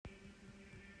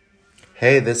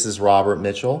Hey, this is Robert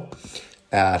Mitchell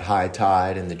at High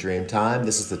Tide in the Dreamtime.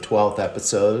 This is the 12th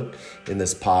episode in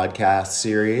this podcast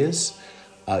series.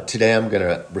 Today I'm going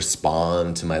to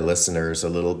respond to my listeners a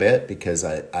little bit because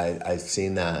I've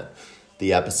seen that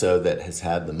the episode that has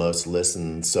had the most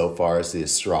listens so far is the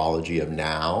astrology of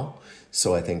now.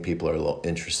 So I think people are a little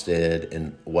interested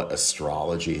in what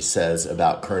astrology says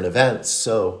about current events.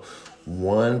 So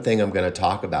one thing I'm going to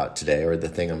talk about today, or the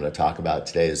thing I'm going to talk about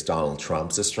today, is Donald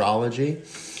Trump's astrology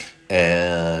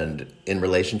and in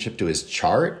relationship to his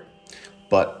chart,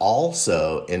 but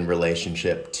also in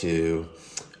relationship to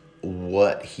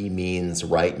what he means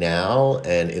right now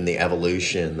and in the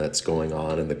evolution that's going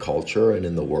on in the culture and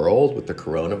in the world with the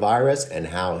coronavirus, and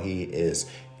how he is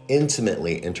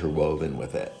intimately interwoven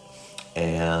with it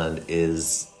and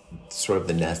is sort of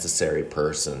the necessary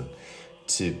person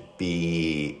to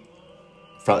be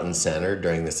front and center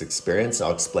during this experience.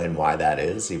 I'll explain why that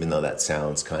is, even though that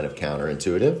sounds kind of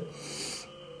counterintuitive.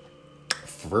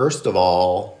 First of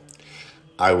all,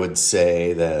 I would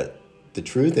say that the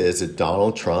truth is that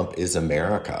Donald Trump is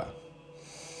America.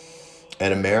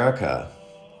 And America,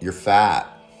 you're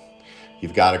fat,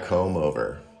 you've got a comb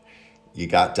over, you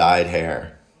got dyed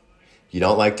hair, you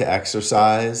don't like to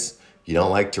exercise, you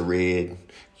don't like to read,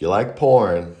 you like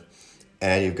porn,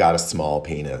 and you've got a small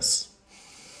penis.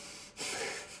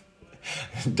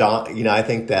 I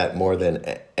think that more than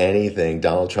anything,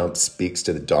 Donald Trump speaks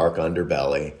to the dark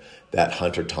underbelly that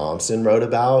Hunter Thompson wrote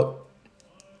about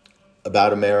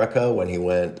America when he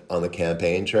went on the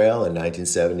campaign trail in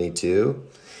 1972.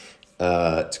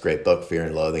 It's a great book, Fear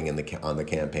and Loathing on the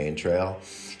Campaign Trail.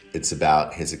 It's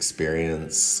about his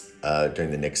experience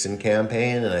during the Nixon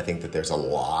campaign, and I think that there's a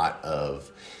lot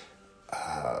of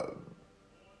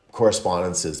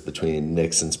correspondences between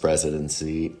Nixon's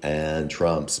presidency and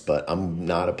Trump's, but I'm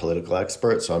not a political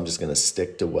expert, so I'm just going to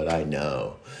stick to what I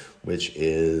know, which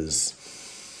is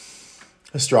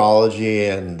astrology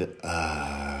and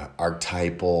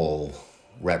archetypal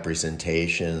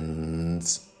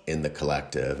representations in the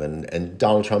collective. And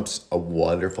Donald Trump's a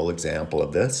wonderful example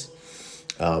of this.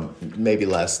 Maybe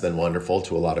less than wonderful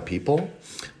to a lot of people,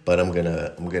 but I'm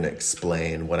gonna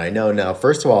explain what I know. Now,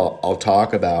 first of all, I'll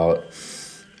talk about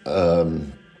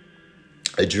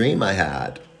a dream I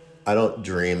had. I don't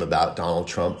dream about Donald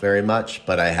Trump very much,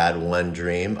 but I had one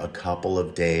dream a couple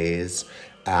of days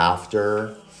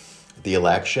after the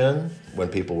election when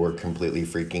people were completely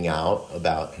freaking out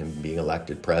about him being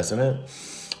elected president.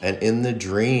 And in the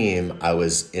dream, I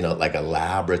was in a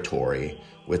laboratory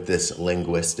with this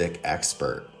linguistic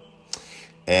expert.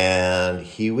 And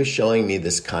he was showing me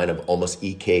this kind of almost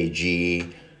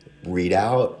EKG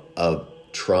readout of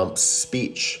Trump's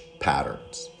speech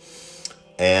patterns.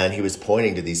 And he was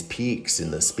pointing to these peaks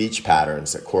in the speech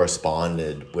patterns that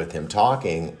corresponded with him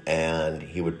talking. And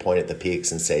he would point at the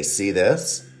peaks and say, "See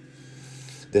this?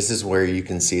 This is where you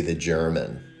can see the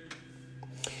German."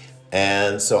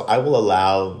 And so I will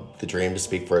allow the dream to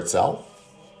speak for itself.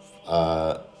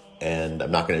 And I'm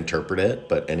not going to interpret it,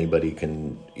 but anybody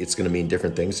can, it's going to mean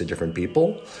different things to different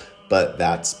people. But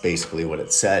that's basically what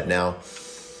it said. Now,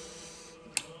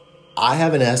 I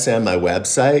have an essay on my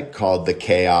website called The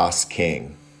Chaos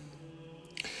King.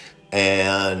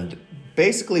 And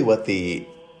basically what the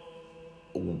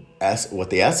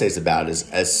essay is about is,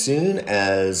 as soon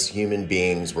as human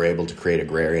beings were able to create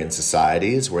agrarian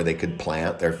societies where they could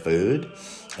plant their food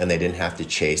and they didn't have to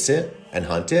chase it and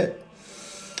hunt it,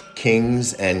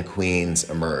 kings and queens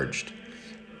emerged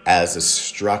as a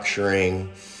structuring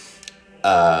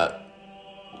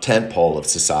tentpole of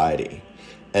society.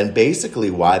 And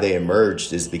basically why they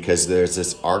emerged is because there's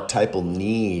this archetypal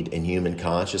need in human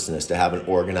consciousness to have an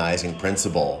organizing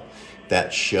principle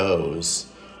that shows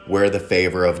where the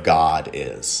favor of God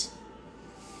is.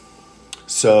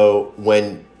 So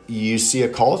when you see a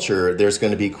culture, there's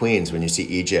going to be queens. When you see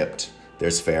Egypt,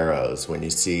 there's pharaohs. When you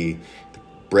see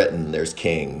Britain, there's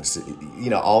kings.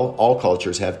 All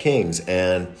cultures have kings.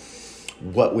 And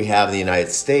what we have in the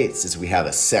United States is we have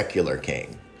a secular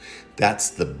king. That's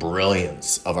the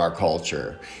brilliance of our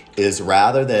culture, is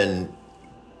rather than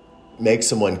make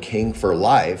someone king for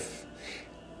life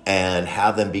and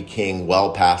have them be king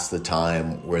well past the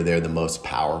time where they're the most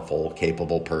powerful,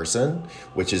 capable person,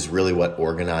 which is really what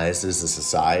organizes a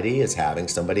society, is having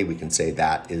somebody we can say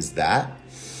that is that.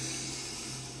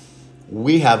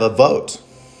 We have a vote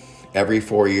every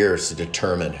 4 years to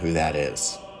determine who that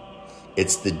is.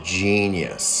 It's the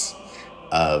genius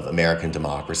of American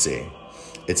democracy.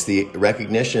 It's the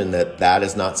recognition that that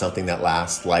is not something that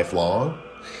lasts lifelong,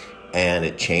 and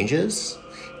it changes,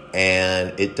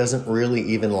 and it doesn't really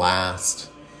even last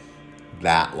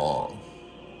that long.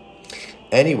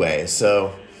 Anyway,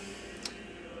 so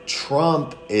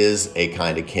Trump is a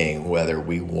kind of king, whether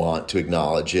we want to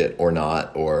acknowledge it or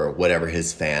not, or whatever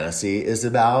his fantasy is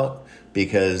about,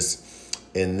 because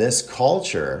in this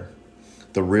culture,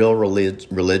 the real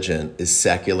religion is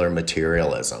secular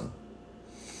materialism.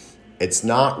 It's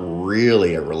not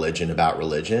really a religion about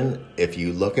religion. If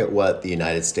you look at what the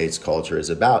United States culture is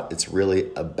about, it's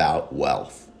really about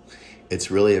wealth.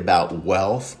 It's really about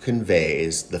wealth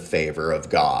conveys the favor of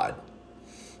God.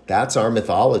 That's our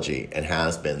mythology and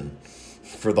has been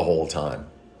for the whole time.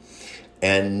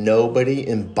 And nobody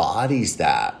embodies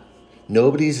that.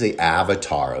 Nobody's the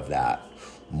avatar of that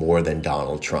more than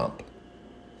Donald Trump.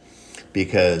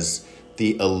 Because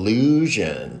the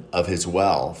illusion of his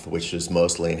wealth, which was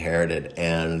mostly inherited,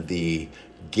 and the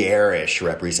garish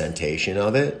representation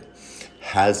of it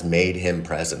has made him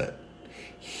president.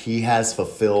 He has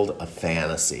fulfilled a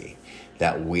fantasy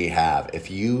that we have.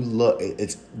 If you look,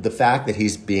 it's the fact that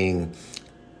he's being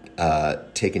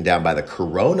taken down by the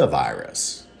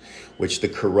coronavirus, which the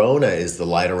corona is the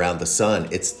light around the sun.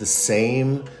 It's the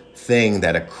same thing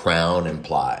that a crown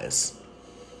implies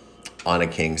on a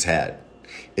king's head.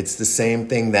 It's the same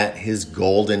thing that his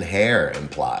golden hair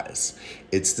implies.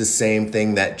 It's the same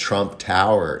thing that Trump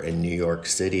Tower in New York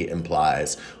City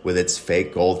implies with its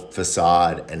fake gold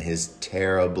facade and his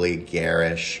terribly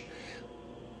garish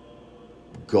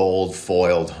gold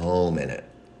foiled home in it.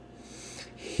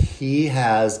 He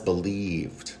has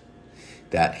believed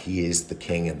that he is the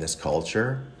king in this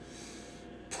culture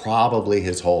probably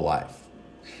his whole life.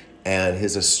 And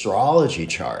his astrology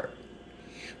chart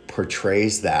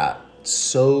portrays that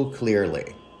so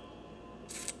clearly.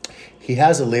 He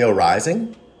has a Leo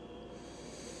rising,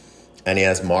 and he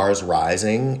has Mars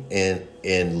rising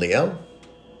in Leo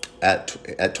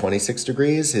at 26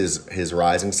 degrees. His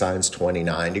rising sign's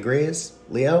 29 degrees,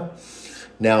 Leo.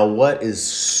 Now, what is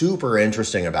super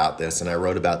interesting about this, and I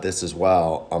wrote about this as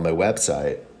well on my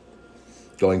website,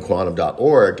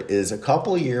 goingquantum.org, is a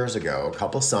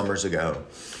couple summers ago,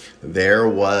 there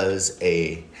was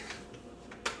a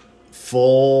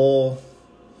full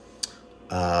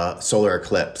solar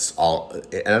eclipse.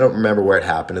 And I don't remember where it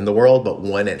happened in the world, but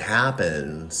when it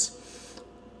happens,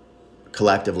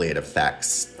 collectively it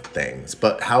affects things.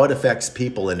 But how it affects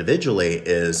people individually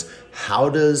is, how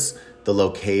does the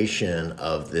location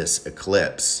of this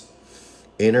eclipse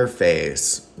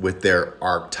interface with their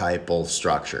archetypal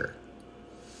structure?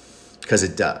 Because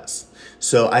it does.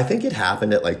 So I think it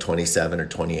happened at like 27 or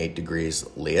 28 degrees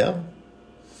Leo.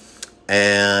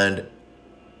 And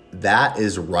that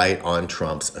is right on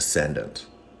Trump's ascendant.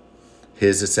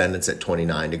 His ascendant's at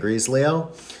 29 degrees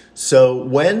Leo. So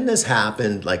when this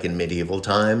happened, like in medieval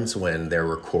times, when there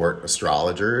were court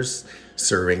astrologers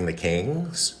serving the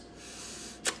kings,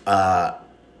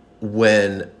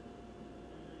 when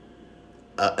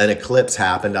an eclipse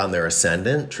happened on their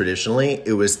ascendant, traditionally,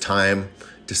 it was time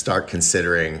to start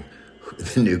considering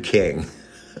the new king.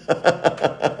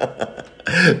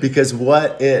 Because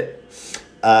what it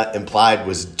implied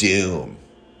was doom.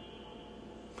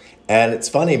 And it's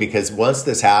funny because once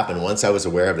this happened, once I was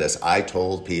aware of this, I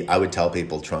would tell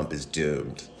people Trump is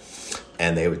doomed.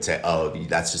 And they would say, oh,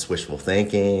 that's just wishful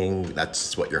thinking. That's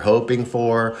just what you're hoping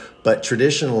for. But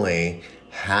traditionally,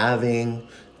 having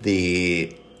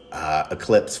the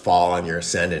eclipse fall on your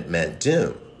ascendant meant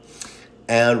doom.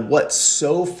 And what's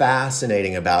so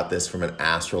fascinating about this from an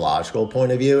astrological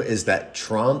point of view is that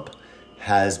Trump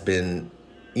has been,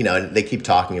 they keep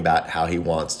talking about how he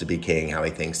wants to be king, how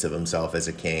he thinks of himself as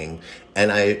a king.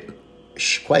 And I'm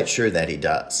quite sure that he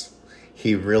does.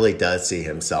 He really does see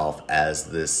himself as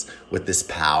with this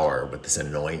power, with this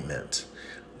anointment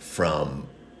from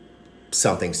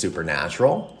something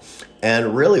supernatural.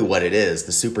 And really what it is,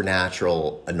 the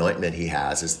supernatural anointment he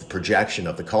has, is the projection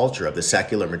of the culture, of the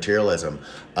secular materialism,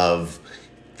 of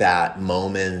that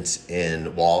moment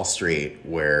in Wall Street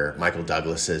where Michael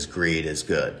Douglas says greed is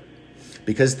good.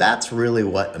 Because that's really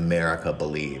what America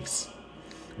believes.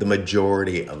 The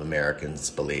majority of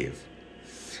Americans believe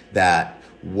that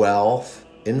wealth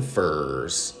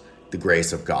infers the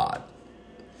grace of God.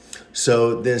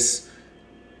 So this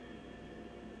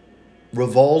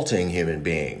revolting human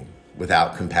being,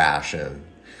 without compassion,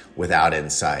 without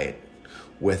insight,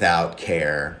 without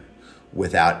care,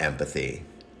 without empathy,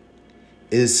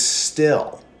 is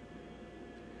still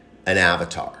an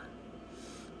avatar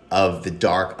of the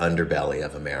dark underbelly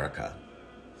of America,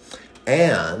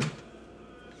 and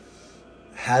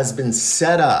has been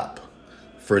set up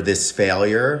for this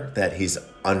failure that he's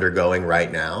undergoing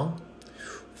right now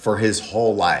for his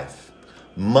whole life,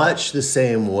 much the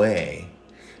same way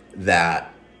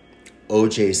that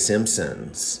O.J.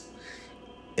 Simpson's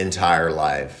entire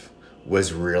life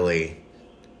was really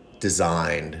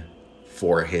designed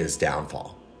for his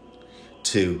downfall,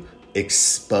 to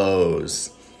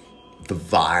expose the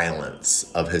violence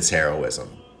of his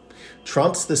heroism.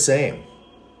 Trump's the same.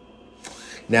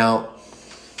 Now,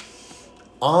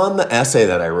 on the essay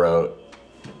that I wrote,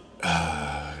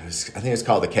 I think it's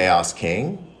called The Chaos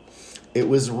King, it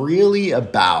was really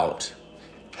about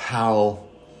how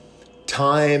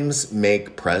times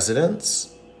make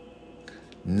presidents,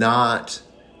 not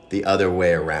the other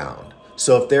way around.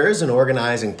 So if there is an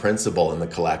organizing principle in the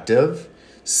collective,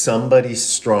 somebody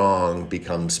strong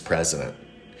becomes president.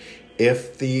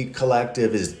 If the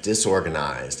collective is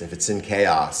disorganized, if it's in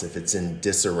chaos, if it's in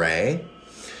disarray,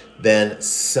 then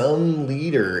some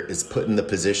leader is put in the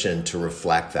position to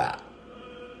reflect that.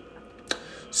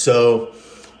 So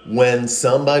when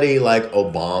somebody like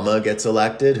Obama gets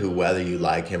elected, who, whether you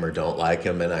like him or don't like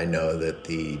him, and I know that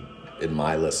in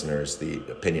my listeners, the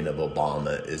opinion of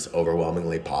Obama is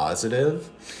overwhelmingly positive,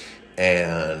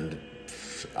 and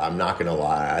I'm not going to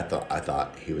lie, I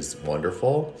thought he was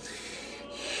wonderful.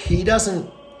 He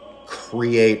doesn't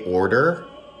create order.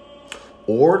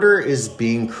 Order is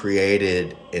being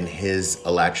created in his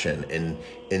election,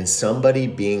 in somebody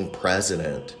being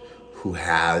president who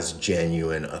has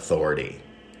genuine authority.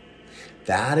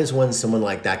 That is when someone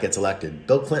like that gets elected.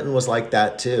 Bill Clinton was like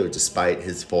that too, despite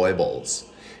his foibles.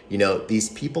 You know, these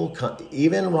people,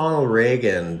 even Ronald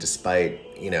Reagan, despite,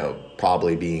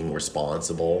 probably being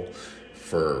responsible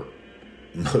for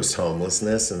most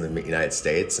homelessness in the United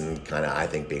States and kind of, I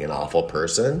think, being an awful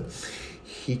person,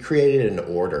 he created an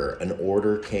order. An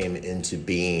order came into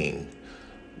being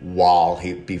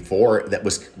before that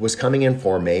was coming in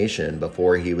formation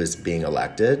before he was being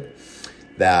elected,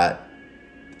 that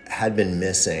had been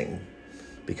missing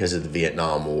because of the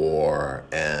Vietnam War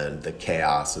and the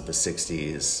chaos of the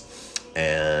 60s.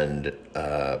 And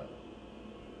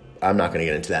I'm not going to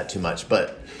get into that too much,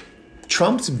 but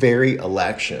Trump's very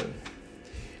election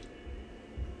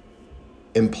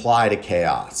implied a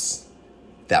chaos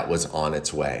that was on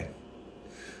its way,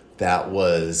 that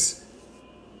was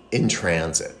in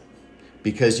transit.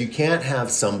 Because you can't have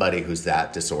somebody who's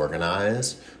that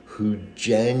disorganized, who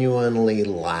genuinely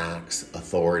lacks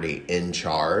authority in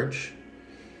charge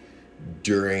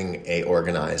during a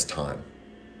organized time.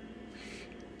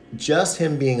 Just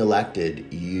him being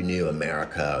elected, you knew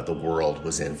America, the world,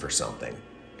 was in for something.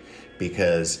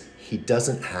 Because he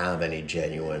doesn't have any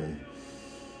genuine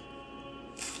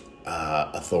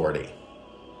authority.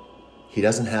 He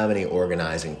doesn't have any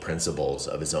organizing principles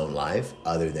of his own life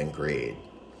other than greed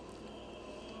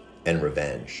and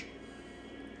revenge.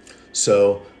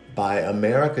 So by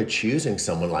America choosing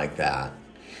someone like that,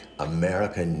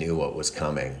 America knew what was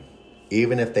coming,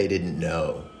 even if they didn't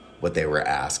know what they were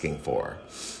asking for.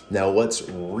 Now, what's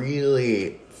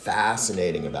really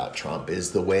fascinating about Trump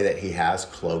is the way that he has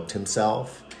cloaked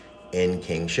himself in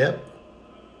kingship.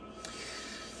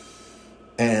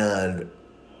 And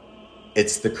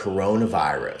it's the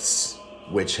coronavirus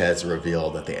which has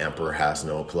revealed that the emperor has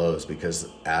no clothes, because,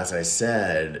 as I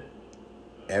said,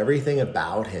 everything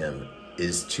about him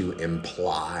is to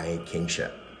imply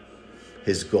kingship.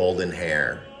 His golden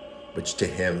hair, which to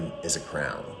him is a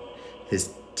crown.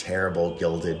 His terrible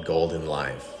gilded golden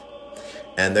life.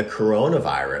 And the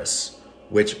coronavirus,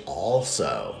 which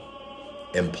also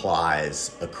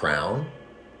implies a crown,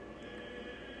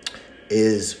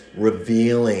 is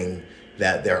revealing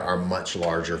that there are much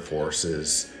larger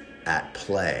forces at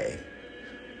play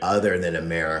other than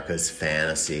America's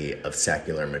fantasy of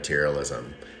secular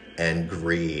materialism and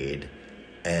greed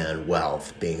and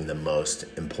wealth being the most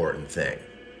important thing.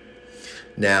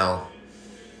 Now,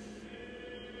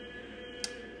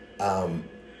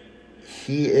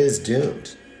 he is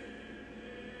doomed.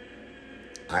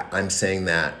 I'm saying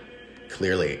that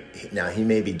clearly. Now, he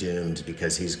may be doomed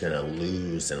because he's going to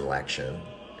lose an election,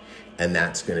 and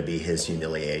that's going to be his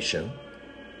humiliation,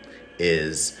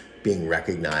 is being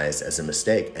recognized as a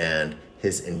mistake and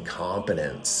his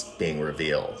incompetence being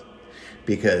revealed,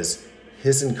 because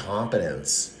his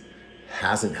incompetence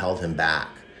hasn't held him back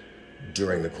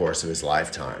during the course of his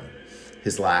lifetime.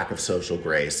 His lack of social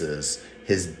graces,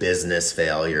 his business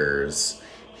failures,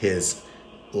 his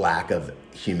lack of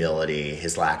humility,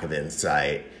 his lack of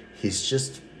insight, he's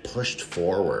just pushed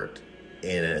forward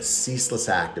in a ceaseless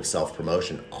act of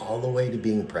self-promotion all the way to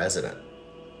being president.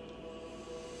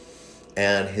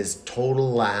 And his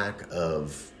total lack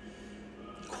of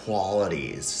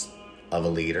qualities of a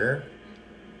leader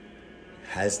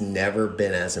has never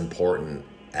been as important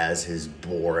as his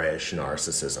boorish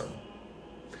narcissism.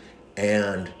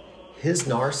 And his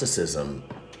narcissism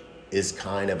is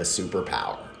kind of a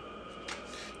superpower.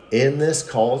 In this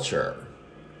culture,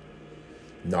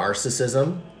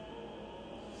 narcissism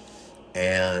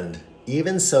And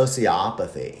even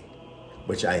sociopathy,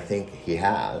 which I think he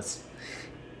has,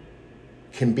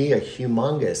 can be a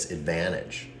humongous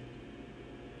advantage.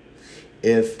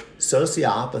 If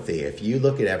sociopathy, if you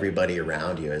look at everybody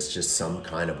around you as just some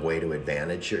kind of way to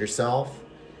advantage yourself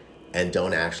and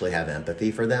don't actually have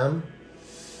empathy for them,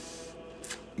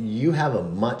 you have a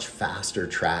much faster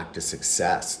track to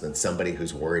success than somebody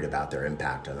who's worried about their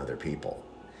impact on other people.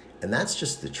 And that's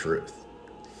just the truth.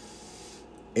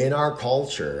 In our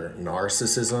culture,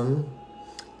 narcissism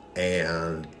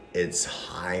and its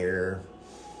higher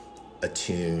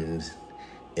attuned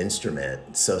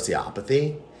instrument,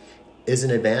 sociopathy, is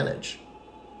an advantage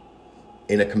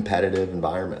in a competitive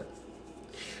environment.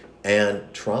 And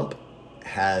Trump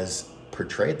has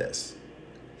portrayed this,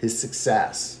 his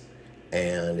success.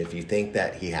 And if you think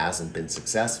that he hasn't been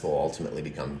successful, ultimately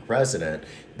becoming president,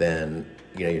 then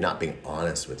you're not being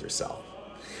honest with yourself.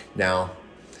 Now,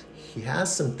 he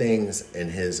has some things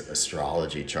in his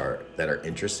astrology chart that are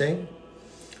interesting.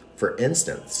 For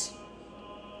instance,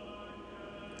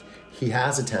 he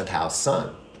has a 10th house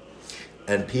sun.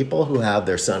 And people who have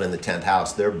their sun in the 10th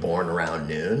house, they're born around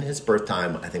noon. His birth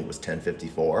time, I think, was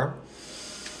 10:54.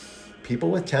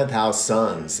 People with 10th house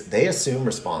suns, they assume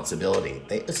responsibility.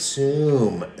 They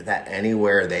assume that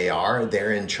anywhere they are,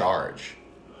 they're in charge.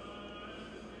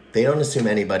 They don't assume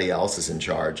anybody else is in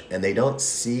charge, and they don't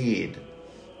cede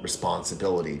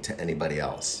responsibility to anybody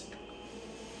else.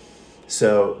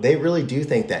 So they really do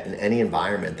think that in any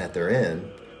environment that they're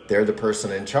in, they're the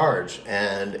person in charge.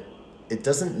 And it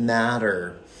doesn't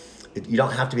matter. You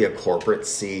don't have to be a corporate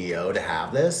CEO to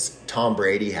have this. Tom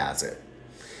Brady has it.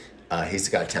 He's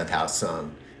got a 10th house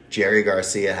sun. Jerry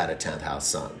Garcia had a 10th house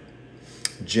sun.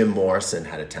 Jim Morrison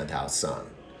had a 10th house sun.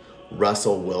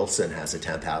 Russell Wilson has a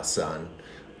 10th house sun.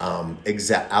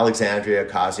 Alexandria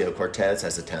Ocasio-Cortez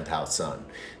has a 10th house sun.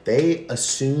 They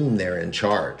assume they're in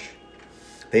charge.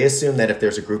 They assume that if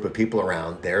there's a group of people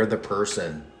around, they're the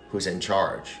person who's in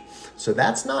charge. So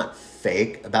that's not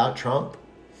fake about Trump.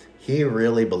 He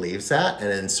really believes that,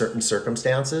 and in certain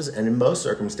circumstances, and in most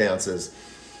circumstances,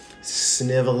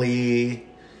 snivelly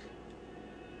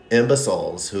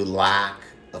imbeciles who lack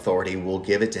authority will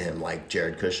give it to him, like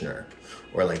Jared Kushner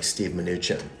or like Steve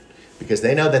Mnuchin, because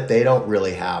they know that they don't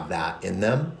really have that in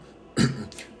them,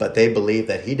 but they believe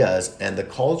that he does. And the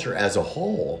culture as a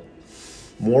whole,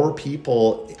 more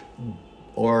people,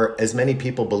 or as many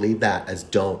people believe that as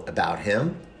don't about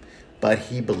him, but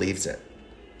he believes it.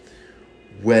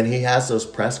 When he has those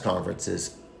press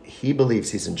conferences, he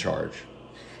believes he's in charge.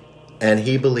 And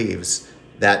he believes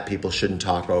that people shouldn't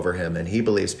talk over him, and he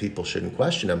believes people shouldn't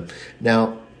question him.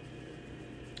 Now,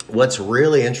 what's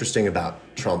really interesting about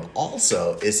Trump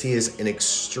also is he is an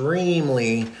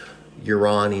extremely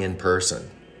Uranian person.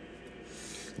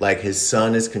 Like, his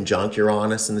sun is conjunct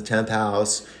Uranus in the 10th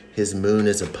house. His moon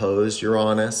is opposed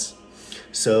Uranus.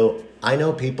 So I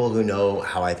know people who know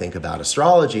how I think about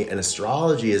astrology, and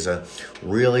astrology is a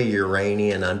really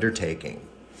Uranian undertaking.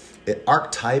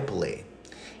 Archetypally,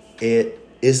 it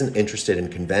isn't interested in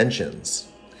conventions.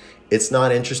 It's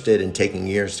not interested in taking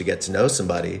years to get to know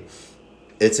somebody.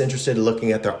 It's interested in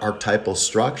looking at their archetypal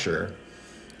structure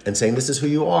and saying, this is who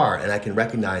you are, and I can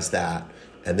recognize that,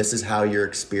 and this is how your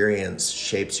experience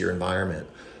shapes your environment.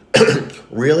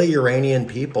 Really, Uranian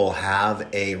people have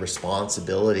a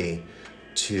responsibility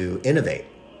to innovate.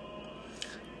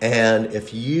 And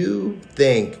if you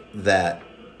think that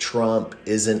Trump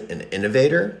isn't an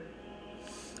innovator,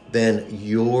 then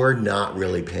you're not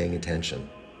really paying attention.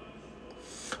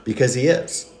 Because he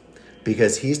is.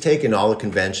 Because he's taken all the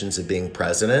conventions of being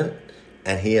president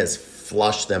and he has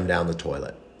flushed them down the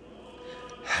toilet.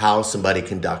 How somebody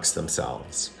conducts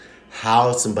themselves,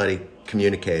 how somebody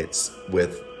communicates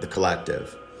with the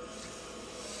collective,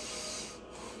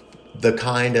 the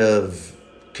kind of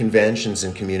conventions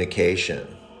and communication,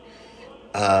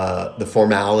 the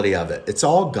formality of it, it's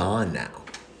all gone now.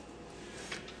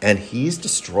 And he's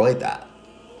destroyed that.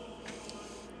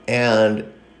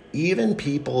 And even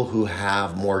people who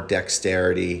have more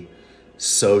dexterity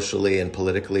socially and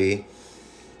politically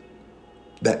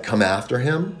that come after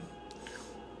him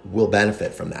will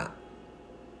benefit from that.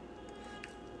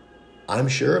 I'm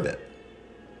sure of it.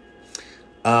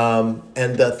 And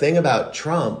the thing about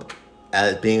Trump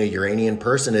as being a Uranian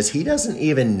person is he doesn't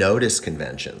even notice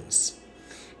conventions.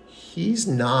 He's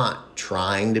not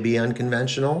trying to be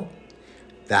unconventional.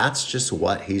 That's just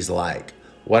what he's like.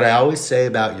 What I always say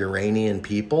about Uranian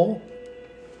people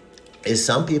is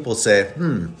some people say,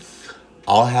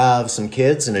 I'll have some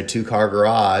kids in a 2-car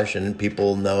garage and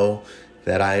people know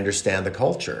that I understand the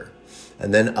culture.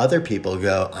 And then other people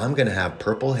go, I'm going to have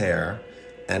purple hair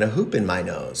and a hoop in my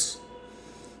nose.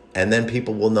 And then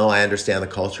people will know I understand the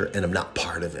culture and I'm not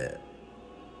part of it.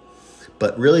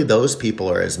 But really, those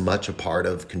people are as much a part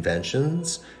of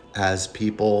conventions as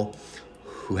people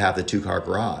who have the two-car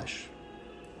garage.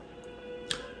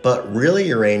 But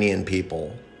really, Iranian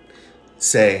people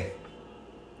say,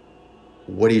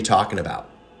 what are you talking about?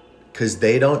 Because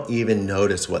they don't even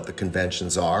notice what the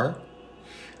conventions are.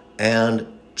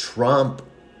 And Trump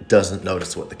doesn't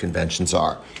notice what the conventions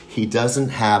are. He doesn't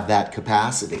have that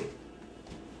capacity.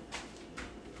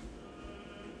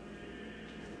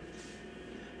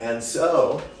 And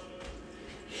so,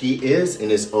 he is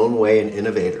in his own way an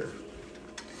innovator.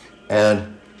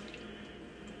 And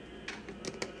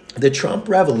the Trump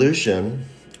revolution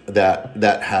that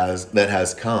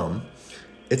has come,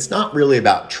 it's not really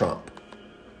about Trump.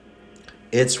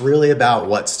 It's really about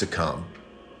what's to come.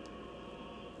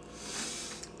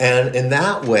 And in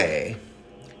that way,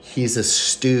 he's a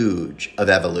stooge of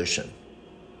evolution.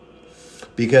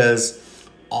 Because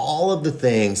all of the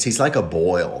things, he's like a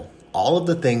boil. All of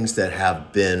the things that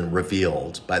have been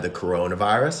revealed by the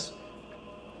coronavirus,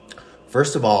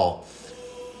 first of all,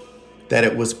 that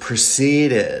it was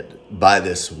preceded by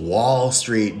this Wall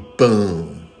Street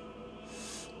boom,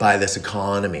 by this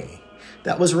economy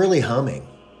that was really humming.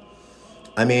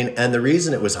 I mean, and the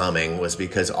reason it was humming was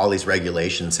because all these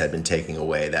regulations had been taken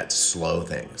away that slow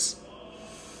things.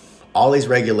 All these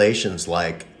regulations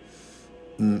like,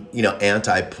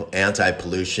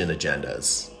 anti-pollution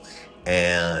agendas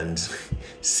and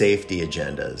safety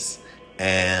agendas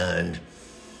and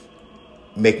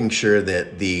making sure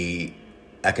that the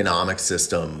economic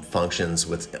system functions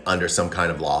under some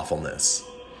kind of lawfulness.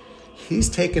 He's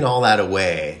taken all that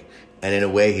away, and in a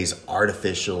way he's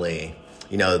artificially,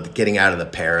 getting out of the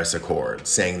Paris Accord,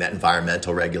 saying that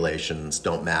environmental regulations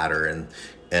don't matter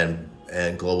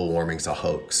and global warming's a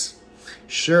hoax.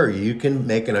 Sure, you can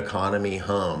make an economy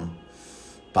hum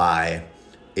by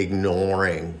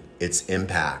ignoring its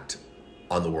impact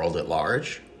on the world at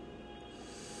large.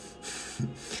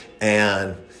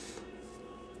 And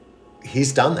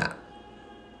he's done that.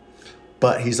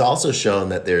 But he's also shown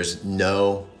that there's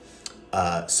no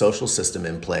social system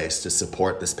in place to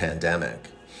support this pandemic,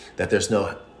 that there's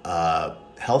no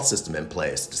health system in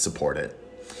place to support it,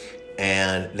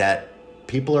 and that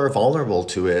people are vulnerable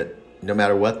to it no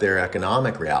matter what their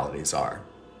economic realities are.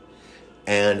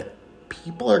 And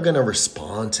people are going to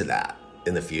respond to that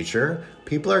in the future.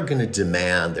 People are going to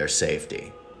demand their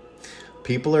safety.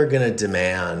 People are going to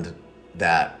demand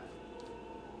that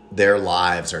their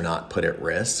lives are not put at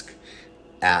risk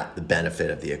at the benefit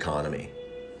of the economy.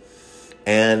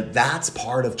 And that's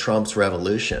part of Trump's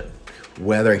revolution,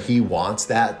 whether he wants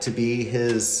that to be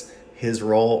his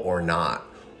role or not.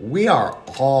 We are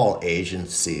all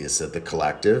agencies of the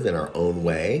collective in our own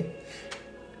way,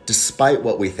 despite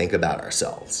what we think about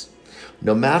ourselves.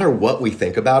 No matter what we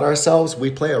think about ourselves, we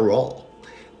play a role.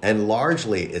 And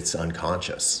largely, it's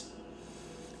unconscious.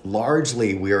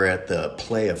 Largely, we're at the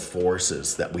play of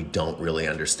forces that we don't really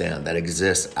understand, that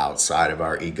exist outside of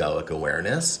our egoic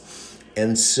awareness.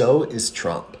 And so is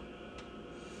Trump.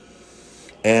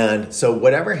 And so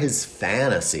whatever his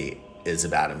fantasy is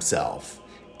about himself,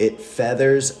 it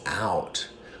feathers out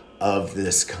of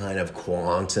this kind of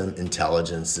quantum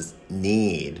intelligence's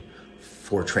need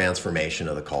for transformation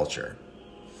of the culture.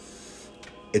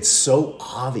 It's so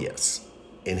obvious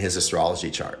in his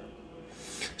astrology chart.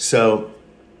 So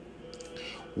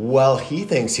while he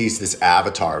thinks he's this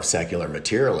avatar of secular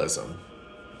materialism,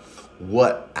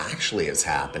 what actually is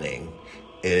happening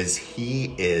is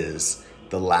he is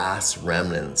the last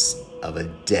remnants of a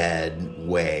dead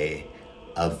way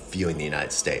of viewing the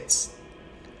United States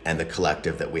and the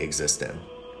collective that we exist in.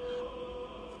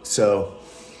 So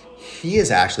he is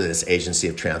actually this agency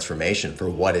of transformation for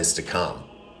what is to come,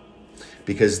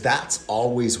 because that's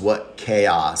always what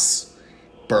chaos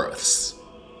births.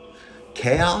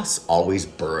 Chaos always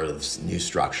births new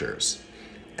structures.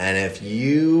 And if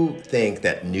you think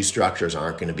that new structures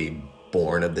aren't going to be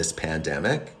born of this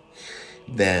pandemic,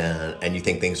 and you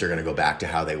think things are going to go back to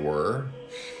how they were,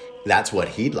 that's what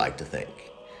he'd like to think,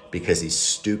 because he's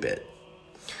stupid.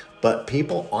 But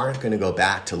people aren't going to go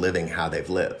back to living how they've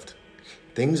lived.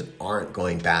 Things aren't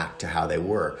going back to how they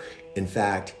were. In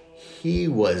fact, he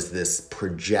was this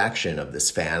projection of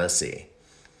this fantasy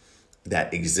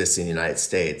that exists in the United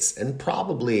States and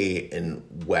probably in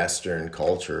Western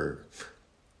culture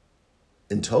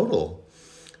in total,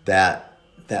 that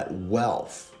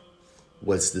wealth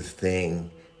was the thing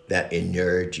that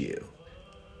inured you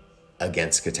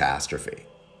against catastrophe.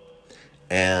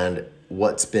 And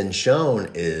what's been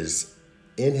shown is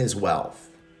in his wealth,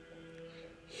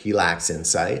 he lacks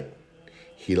insight,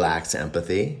 he lacks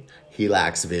empathy, he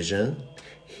lacks vision,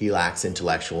 he lacks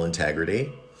intellectual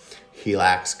integrity. He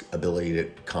lacks ability to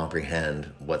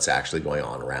comprehend what's actually going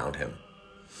on around him.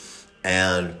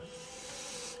 And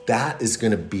that is going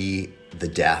to be the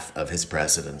death of his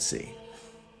presidency.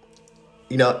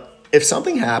 If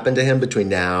something happened to him between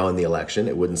now and the election,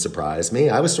 it wouldn't surprise me.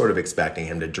 I was sort of expecting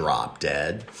him to drop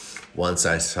dead once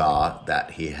I saw that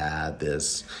he had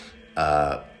this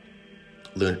the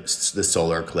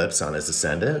solar eclipse on his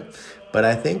ascendant. But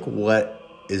I think what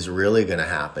is really going to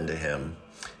happen to him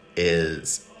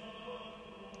is,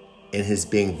 in his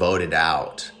being voted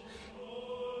out,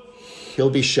 he'll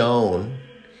be shown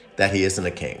that he isn't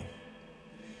a king.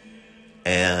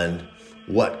 And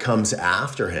what comes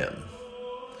after him,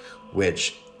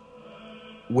 which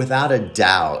without a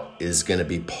doubt is going to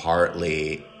be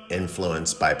partly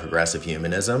influenced by progressive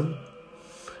humanism,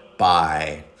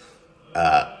 by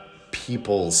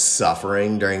people's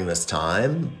suffering during this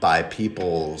time, by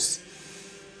people's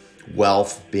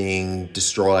wealth being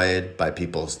destroyed, by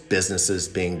people's businesses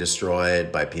being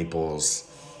destroyed, by people's,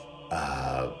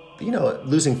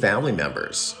 losing family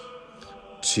members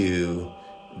to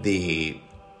the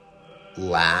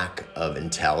lack of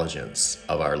intelligence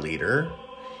of our leader,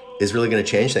 is really going to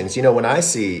change things. When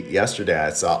yesterday I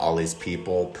saw all these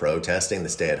people protesting the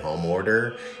stay-at-home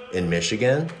order in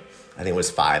Michigan. I think it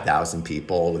was 5,000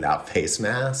 people without face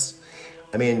masks.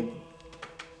 I mean,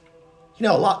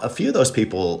 a few of those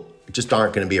people just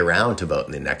aren't going to be around to vote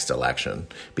in the next election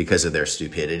because of their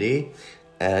stupidity.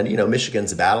 And,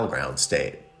 Michigan's a battleground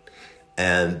state.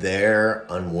 And their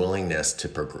unwillingness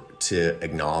to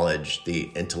acknowledge the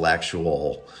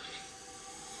intellectual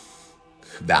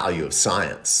value of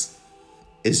science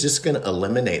is just going to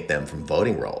eliminate them from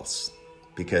voting rolls,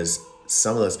 because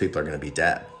some of those people are going to be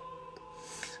dead.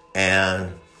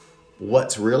 And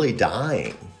what's really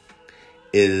dying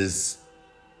is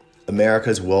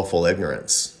America's willful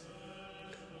ignorance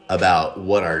about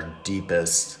what our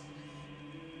deepest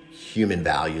human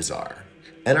values are.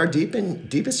 And our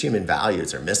deepest human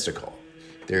values are mystical.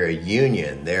 They're a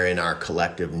union. They're in our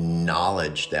collective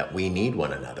knowledge that we need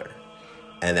one another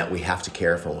and that we have to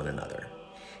care for one another.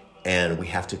 And we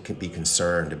have to be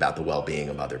concerned about the well-being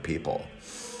of other people.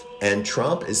 And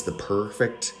Trump is the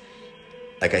perfect,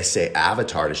 like I say,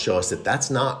 avatar to show us that that's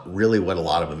not really what a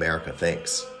lot of America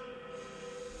thinks.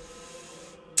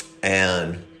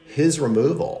 And his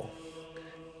removal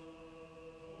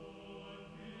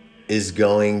is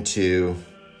going to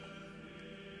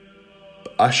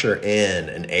usher in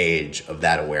an age of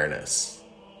that awareness.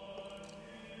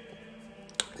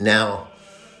 Now,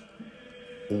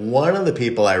 one of the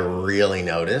people I really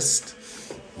noticed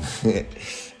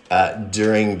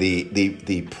during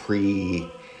the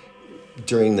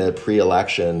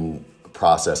pre-election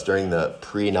process, during the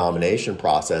pre-nomination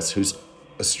process, whose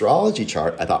astrology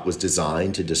chart I thought was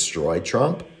designed to destroy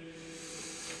Trump,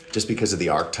 just because of the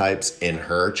archetypes in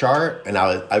her chart, and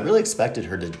I really expected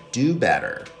her to do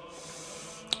better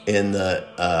in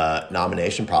the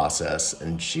nomination process,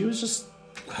 and she was just,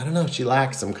 I don't know, she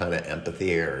lacked some kind of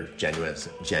empathy or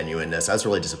genuineness. I was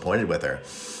really disappointed with her.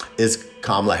 Is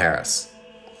Kamala Harris.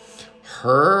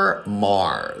 Her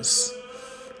Mars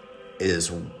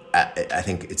is, I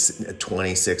think it's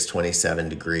 26, 27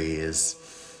 degrees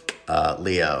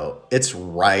Leo. It's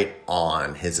right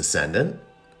on his ascendant.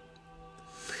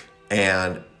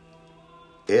 And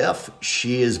if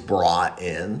she is brought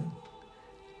in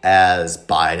as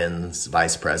Biden's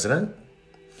vice president,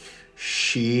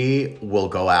 she will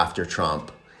go after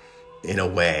Trump in a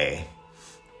way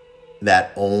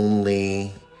that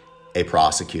only a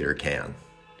prosecutor can.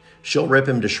 She'll rip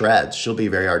him to shreds. She'll be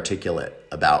very articulate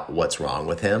about what's wrong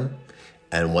with him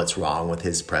and what's wrong with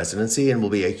his presidency, and will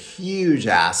be a huge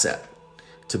asset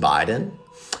to Biden.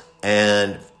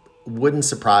 And wouldn't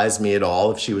surprise me at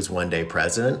all if she was one day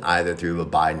president, either through a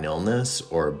Biden illness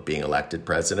or being elected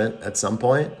president at some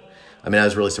point. I mean, I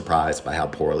was really surprised by how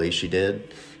poorly she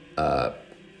did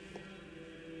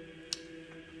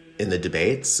in the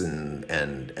debates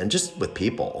and just with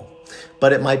people.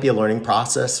 But it might be a learning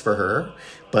process for her.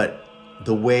 But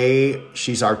the way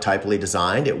she's archetypally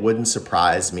designed, it wouldn't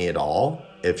surprise me at all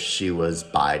if she was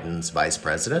Biden's vice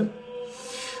president.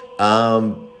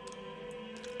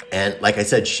 And like I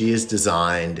said, she is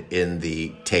designed in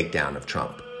the takedown of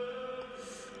Trump.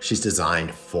 She's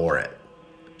designed for it.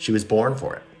 She was born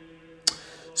for it.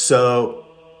 So,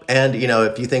 and,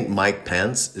 if you think Mike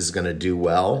Pence is going to do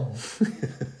well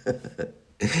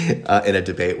in a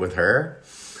debate with her,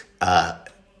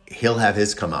 he'll have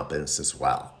his comeuppance as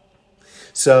well.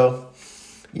 So,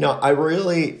 I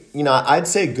really, I'd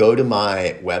say go to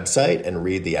my website and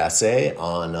read the essay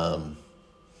on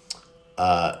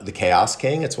The Chaos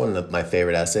King. It's one of my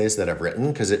favorite essays that I've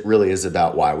written because it really is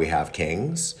about why we have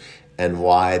kings and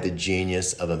why the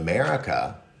genius of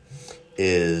America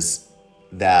is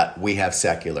that we have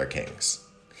secular kings.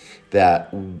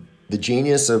 That the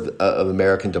genius of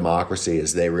American democracy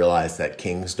is they realize that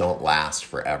kings don't last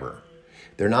forever.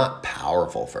 They're not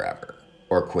powerful forever,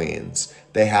 or queens.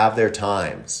 They have their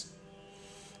times,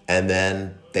 and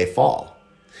then they fall.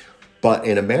 But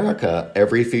in America,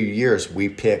 every few years, we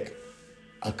pick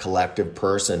a collective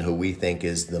person who we think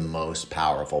is the most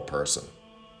powerful person.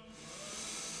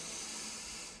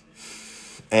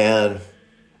 And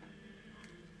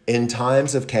in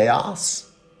times of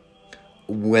chaos,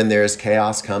 when there's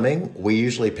chaos coming, we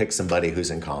usually pick somebody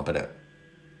who's incompetent.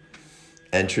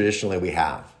 And traditionally we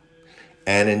have.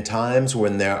 And in times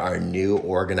when there are new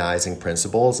organizing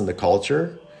principles in the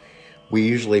culture, we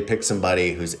usually pick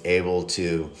somebody who's able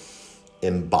to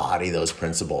embody those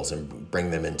principles and bring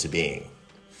them into being.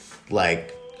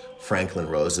 Like Franklin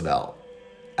Roosevelt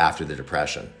after the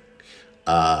Depression.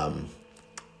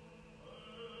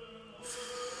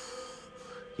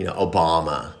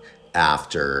 Obama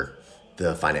after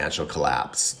the financial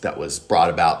collapse that was brought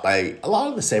about by a lot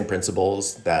of the same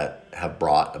principles that have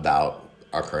brought about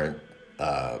our current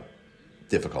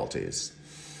difficulties.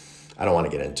 I don't want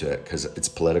to get into it because it's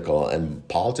political and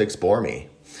politics bore me.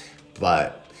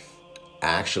 But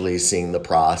actually seeing the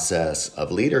process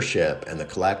of leadership and the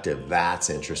collective, that's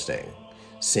interesting.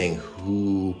 Seeing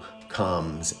who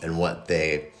comes and what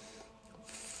they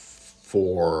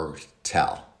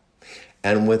foretell.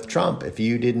 And with Trump, if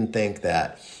you didn't think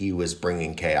that he was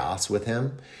bringing chaos with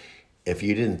him, if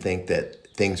you didn't think that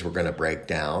things were going to break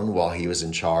down while he was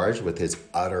in charge with his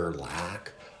utter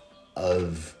lack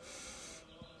of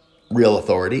real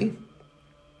authority,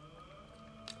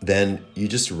 then you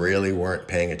just really weren't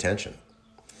paying attention.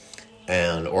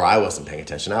 Or I wasn't paying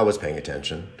attention. I was paying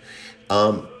attention.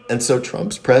 And so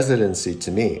Trump's presidency,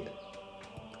 to me,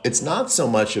 it's not so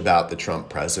much about the Trump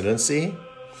presidency.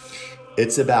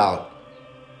 It's about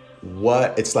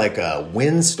it's like a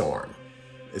windstorm.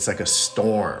 It's like a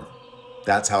storm.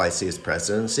 That's how I see his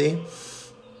presidency.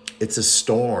 It's a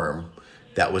storm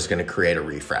that was going to create a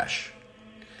refresh.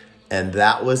 And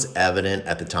that was evident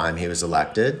at the time he was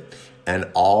elected. And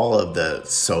all of the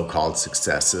so-called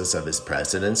successes of his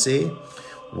presidency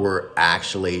were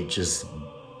actually just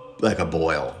like a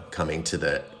boil coming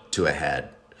to a head,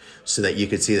 so that you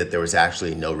could see that there was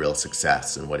actually no real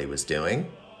success in what he was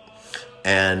doing.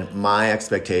 And my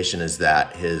expectation is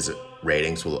that his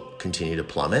ratings will continue to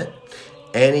plummet.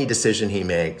 Any decision he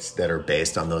makes that are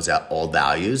based on those old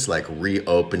values, like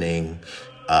reopening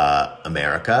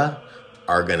America,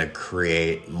 are going to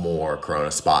create more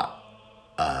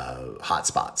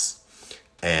hotspots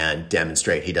and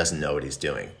demonstrate he doesn't know what he's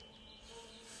doing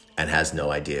and has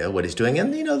no idea what he's doing.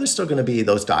 And, there's still going to be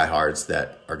those diehards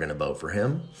that are going to vote for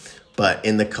him. But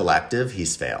in the collective,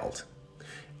 he's failed.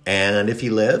 And if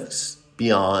he lives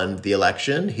beyond the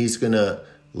election, he's going to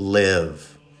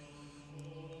live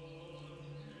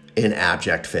in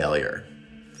abject failure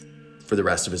for the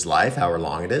rest of his life, however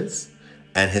long it is.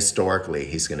 And historically,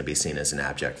 he's going to be seen as an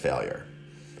abject failure.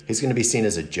 He's going to be seen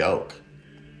as a joke.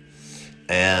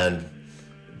 And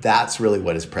that's really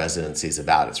what his presidency is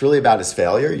about. It's really about his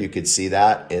failure. You could see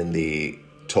that in the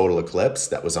total eclipse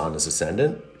that was on his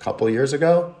ascendant a couple of years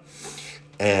ago.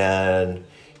 And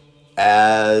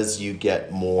as you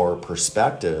get more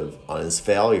perspective on his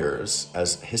failures,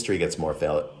 as history gets more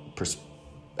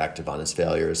perspective on his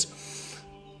failures,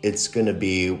 it's going to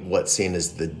be what's seen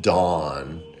as the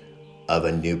dawn of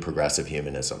a new progressive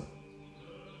humanism.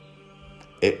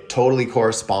 It totally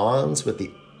corresponds with the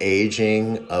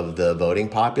aging of the voting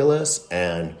populace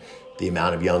and the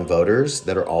amount of young voters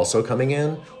that are also coming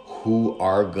in who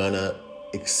are going to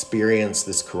experience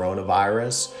this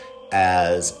coronavirus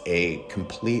as a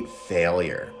complete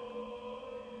failure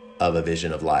of a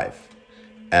vision of life,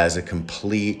 as a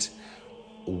complete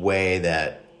way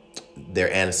that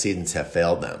their antecedents have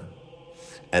failed them.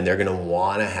 And they're going to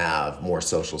want to have more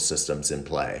social systems in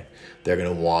play. They're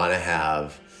going to want to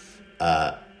have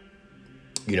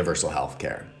universal health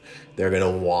care. They're going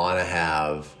to want to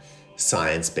have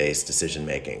science-based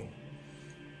decision-making.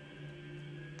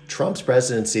 Trump's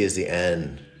presidency is the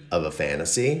end of a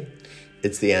fantasy.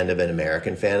 It's the end of an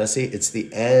American fantasy. It's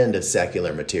the end of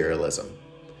secular materialism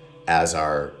as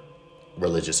our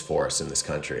religious force in this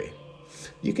country.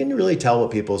 You can really tell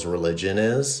what people's religion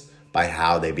is by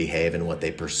how they behave and what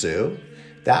they pursue.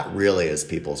 That really is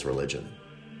people's religion.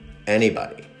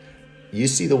 Anybody. You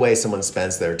see the way someone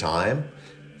spends their time,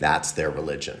 that's their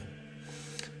religion.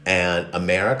 And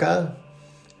America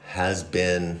has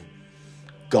been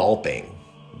gulping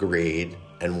greed,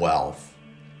 and wealth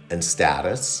and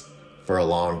status for a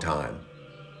long time.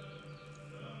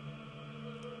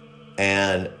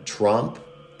 And Trump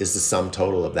is the sum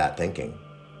total of that thinking.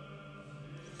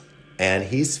 And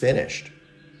he's finished.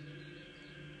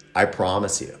 I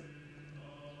promise you.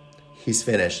 He's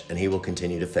finished, and he will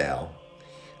continue to fail.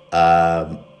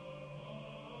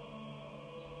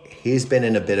 He's been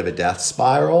in a bit of a death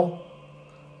spiral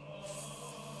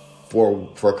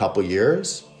for a couple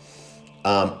years.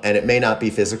 And it may not be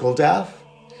physical death,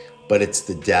 but it's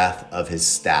the death of his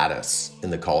status in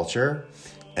the culture.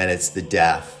 And it's the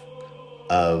death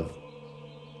of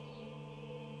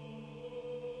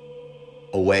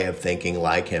a way of thinking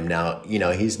like him. Now,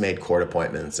 he's made court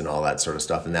appointments and all that sort of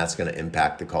stuff, and that's going to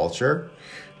impact the culture.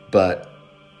 But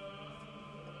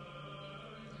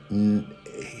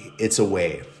it's a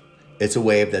wave. It's a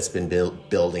wave that's been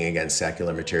building against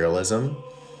secular materialism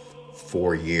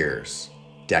for years,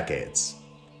 decades.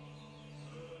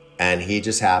 And he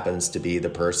just happens to be the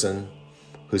person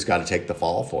who's got to take the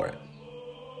fall for it.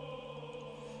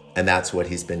 And that's what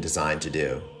he's been designed to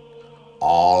do.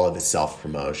 All of his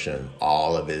self-promotion,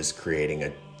 all of his creating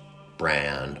a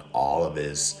brand, all of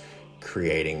his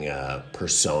creating a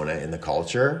persona in the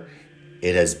culture,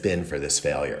 it has been for this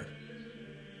failure.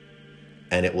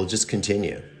 And it will just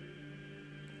continue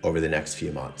over the next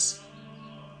few months.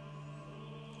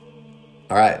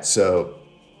 All right, so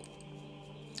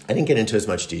I didn't get into as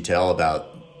much detail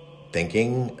about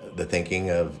the thinking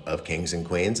of kings and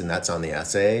queens, and that's on the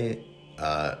essay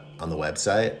on the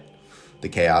website, The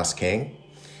Chaos King.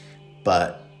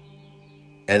 And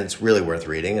it's really worth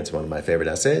reading. It's one of my favorite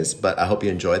essays, but I hope you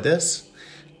enjoyed this.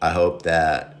 I hope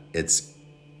that it's,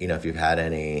 if you've had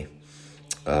any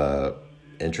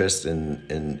interest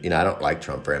in, I don't like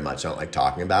Trump very much. I don't like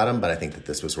talking about him, but I think that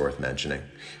this was worth mentioning,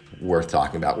 worth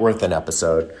talking about, worth an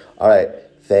episode. All right.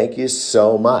 Thank you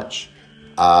so much.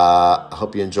 I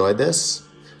hope you enjoyed this,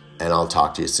 and I'll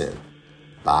talk to you soon.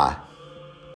 Bye.